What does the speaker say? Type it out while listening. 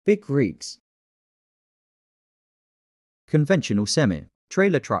Big rigs. Conventional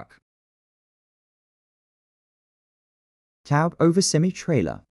semi-trailer truck. Cab over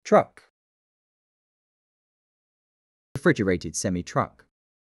semi-trailer truck. Refrigerated semi-truck.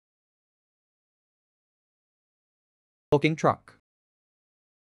 Logging truck.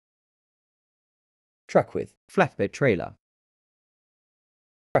 Truck with flatbed trailer.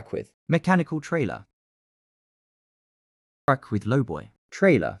 Truck with mechanical trailer. Truck with lowboy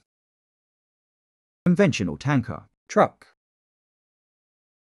trailer. Conventional tanker truck.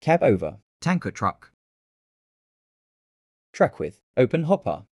 Cab over tanker truck. Truck with open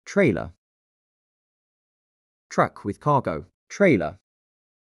hopper trailer. Truck with cargo trailer.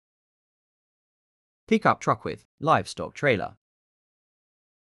 Pickup truck with livestock trailer.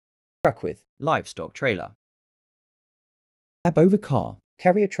 Truck with livestock trailer. Cab over car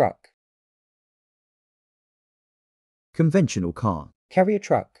carrier truck. Conventional car carrier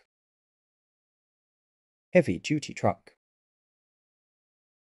truck. Heavy duty truck.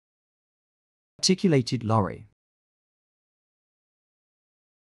 Articulated lorry.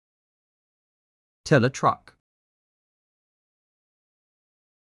 Teller truck.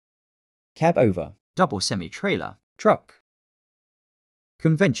 Cab over double semi-trailer truck.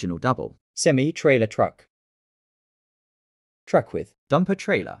 Conventional double semi-trailer truck. Truck with dumper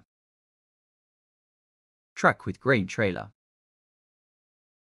trailer. Truck with grain trailer.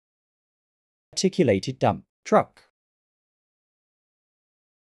 Articulated dump truck.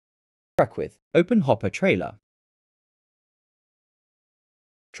 Truck with open hopper trailer.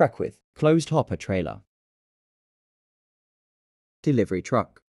 Truck with closed hopper trailer. Delivery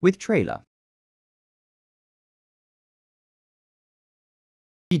truck with trailer.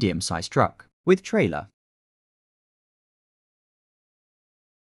 Medium-sized truck with trailer.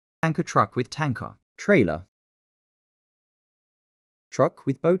 Tanker truck with tanker trailer. Truck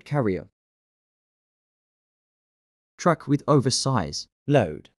with boat carrier. Truck with oversize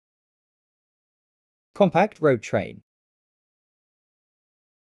load. Compact road train.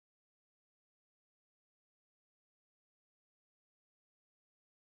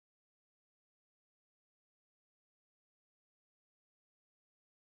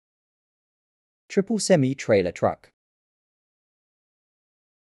 Triple semi-trailer truck.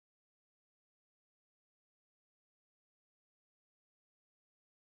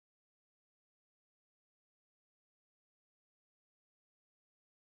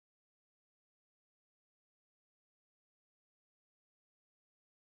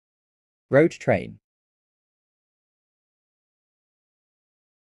 Road train.